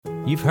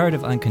You've heard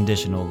of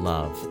unconditional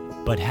love,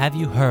 but have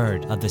you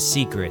heard of the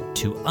secret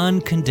to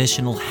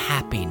unconditional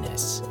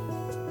happiness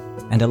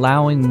and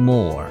allowing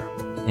more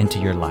into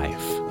your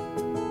life?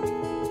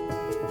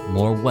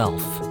 More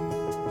wealth,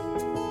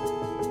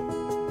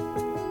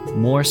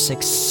 more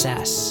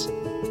success,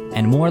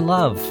 and more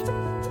love.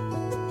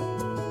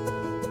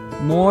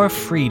 More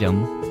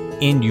freedom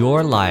in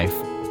your life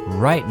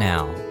right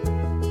now.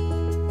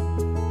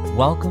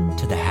 Welcome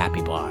to the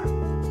Happy Bar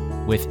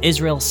with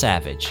Israel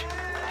Savage.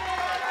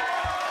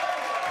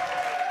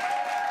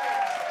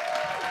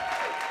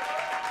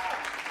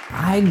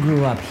 I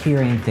grew up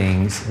hearing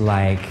things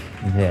like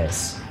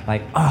this,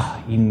 like,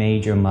 oh, you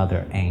made your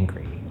mother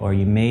angry, or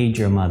you made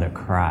your mother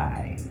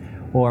cry,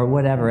 or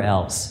whatever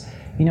else.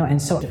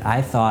 And so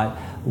I thought,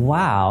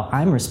 wow,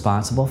 I'm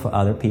responsible for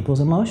other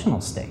people's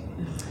emotional state.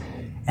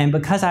 And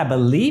because I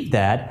believed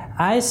that,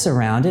 I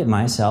surrounded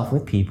myself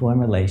with people and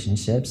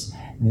relationships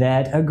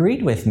that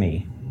agreed with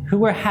me, who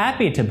were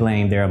happy to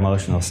blame their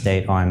emotional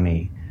state on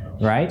me.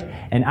 Right?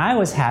 And I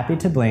was happy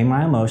to blame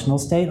my emotional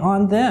state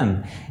on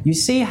them. You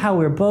see how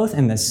we're both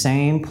in the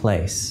same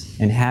place,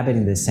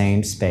 inhabiting the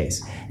same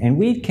space. And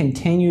we've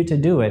continued to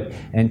do it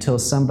until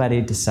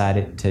somebody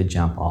decided to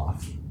jump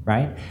off,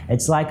 right?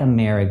 It's like a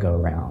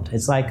merry-go-round.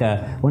 It's like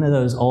one of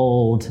those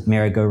old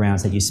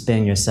merry-go-rounds that you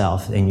spin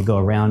yourself and you go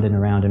around and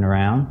around and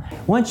around.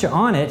 Once you're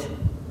on it,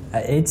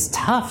 it's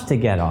tough to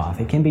get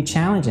off. It can be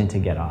challenging to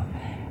get off.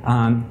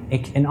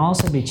 It can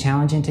also be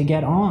challenging to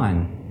get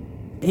on.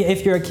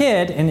 If you're a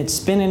kid and it's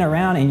spinning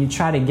around and you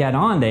try to get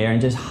on there and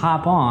just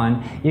hop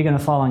on, you're going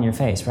to fall on your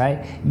face,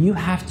 right? You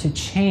have to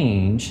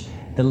change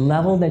the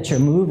level that you're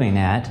moving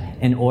at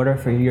in order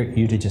for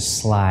you to just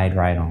slide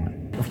right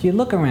on. If you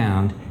look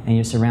around and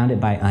you're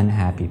surrounded by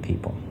unhappy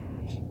people,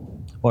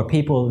 or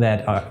people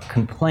that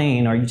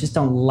complain, or you just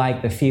don't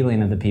like the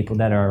feeling of the people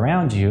that are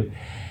around you,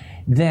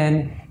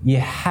 then you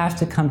have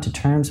to come to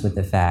terms with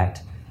the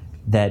fact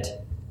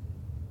that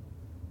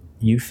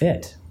you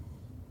fit.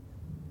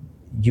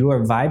 You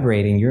are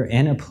vibrating, you're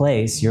in a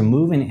place, you're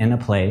moving in a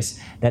place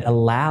that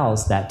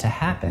allows that to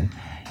happen.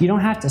 You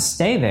don't have to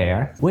stay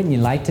there. Wouldn't you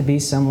like to be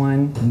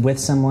with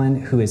someone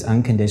who is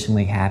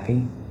unconditionally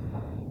happy?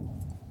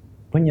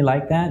 Wouldn't you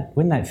like that?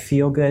 Wouldn't that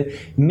feel good?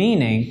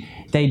 Meaning,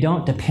 they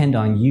don't depend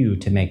on you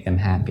to make them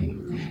happy.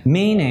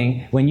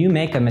 Meaning, when you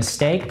make a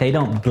mistake, they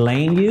don't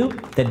blame you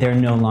that they're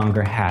no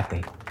longer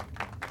happy.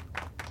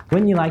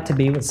 Wouldn't you like to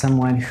be with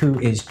someone who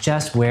is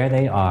just where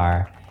they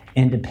are,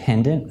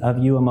 independent of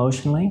you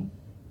emotionally?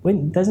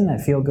 Doesn't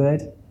that feel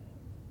good?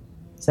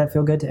 Does that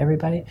feel good to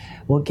everybody?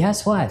 Well,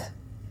 guess what?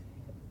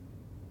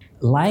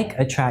 Like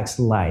attracts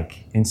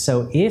like. And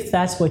so if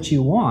that's what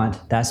you want,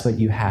 that's what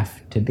you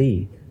have to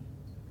be.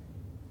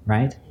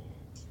 Right?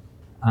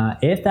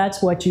 If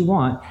that's what you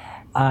want,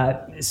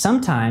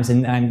 sometimes,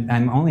 and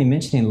I'm only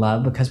mentioning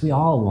love because we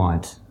all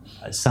want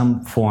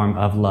some form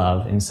of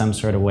love in some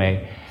sort of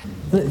way.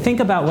 Think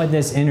about what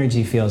this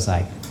energy feels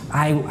like.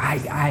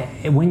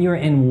 When you're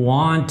in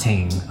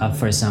wanting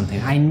for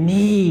something, I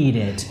need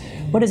it.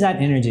 What does that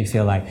energy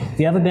feel like? Have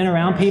you ever been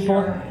around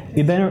people? Have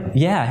you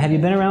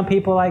been around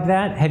people like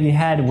that? Have you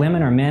had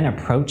women or men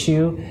approach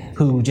you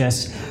who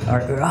just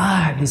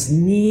are this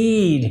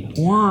need,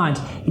 want?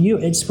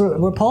 It's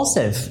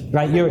repulsive,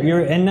 right?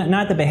 You're and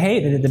not the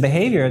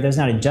behavior. There's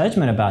not a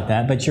judgment about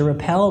that, but you're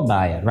repelled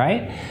by it,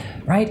 right?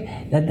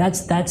 Right?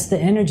 That's the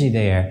energy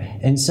there.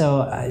 And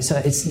so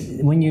it's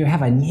when you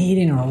have a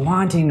needing or a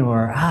wanting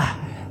or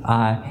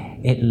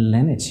it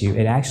limits you.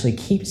 It actually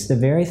keeps the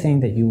very thing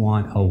that you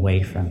want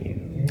away from you.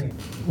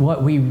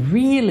 What we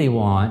really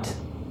want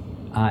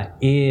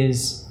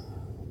is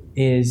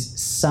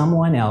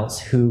someone else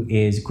who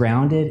is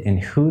grounded in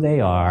who they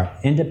are,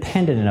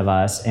 independent of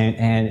us,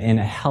 and in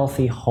a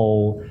healthy,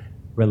 whole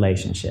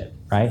relationship,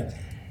 right?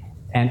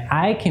 And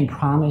I can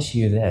promise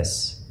you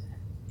this.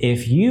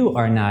 If you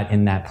are not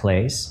in that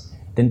place,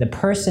 then the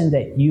person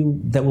that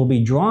will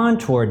be drawn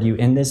toward you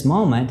in this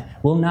moment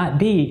will not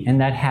be in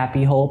that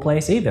happy, whole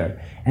place either.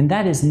 And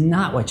that is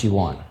not what you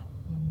want.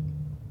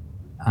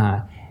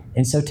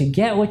 And so to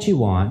get what you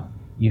want,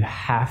 you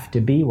have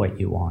to be what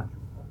you want.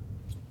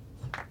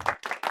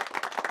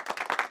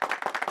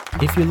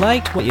 If you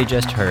liked what you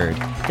just heard,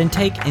 then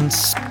take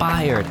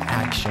inspired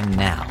action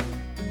now.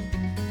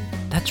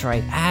 That's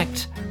right,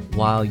 act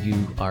while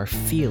you are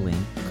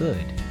feeling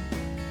good.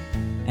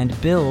 And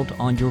build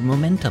on your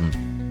momentum.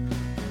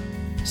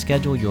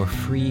 Schedule your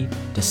free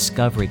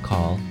discovery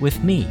call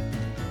with me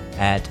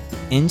at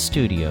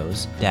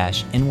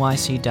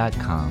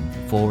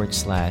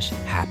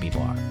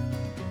instudios-nyc.com/happybar.